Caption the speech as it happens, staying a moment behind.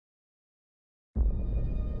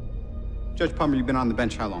Judge Palmer, you've been on the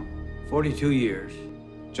bench how long? 42 years.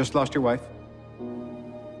 Just lost your wife?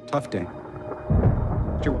 Tough day.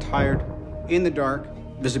 You're tired, in the dark,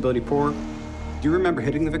 visibility poor. Do you remember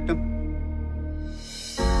hitting the victim?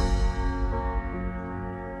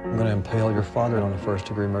 I'm gonna impale your father on a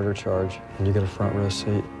first-degree murder charge, and you get a front row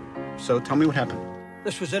seat. So tell me what happened.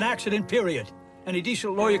 This was an accident, period. Any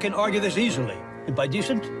decent lawyer can argue this easily. And by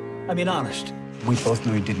decent, I mean honest. We both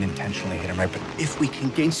know you didn't intentionally hit him, right? But if we can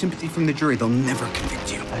gain sympathy from the jury, they'll never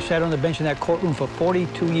convict you. I sat on the bench in that courtroom for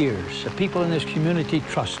 42 years. The people in this community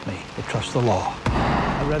trust me. They trust the law.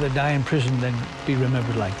 I'd rather die in prison than be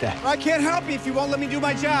remembered like that. I can't help you if you won't let me do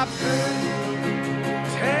my job.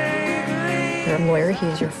 You're a lawyer, he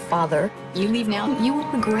is your father. You leave now, you will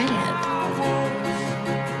regret it.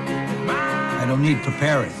 I don't need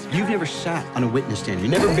preparing. You've never sat on a witness stand. You've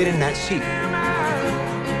never been in that seat.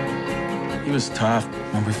 He was tough.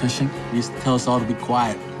 Remember fishing? He used to tell us all to be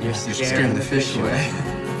quiet. You're scaring the fish away.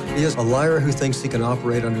 He is a liar who thinks he can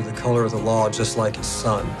operate under the color of the law just like his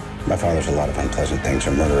son. My father's a lot of unpleasant things,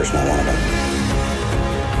 and murder is not one of them.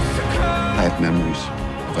 I have memories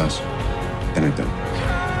of us, and I don't.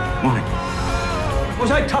 Why?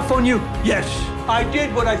 Was I tough on you? Yes. I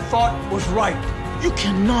did what I thought was right. You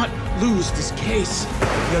cannot lose this case.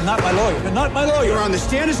 You're not my lawyer. You're not my lawyer. You're on the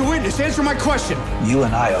stand as a witness. Answer my question. You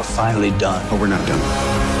and I are finally done. Oh, we're not done.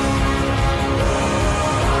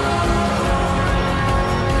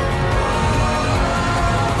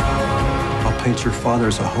 I'll paint your father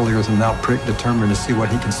as a holier-than-thou prick determined to see what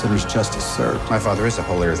he considers justice served. My father is a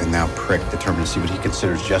holier-than-thou prick determined to see what he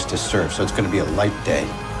considers justice served, so it's going to be a light day.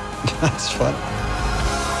 That's fun.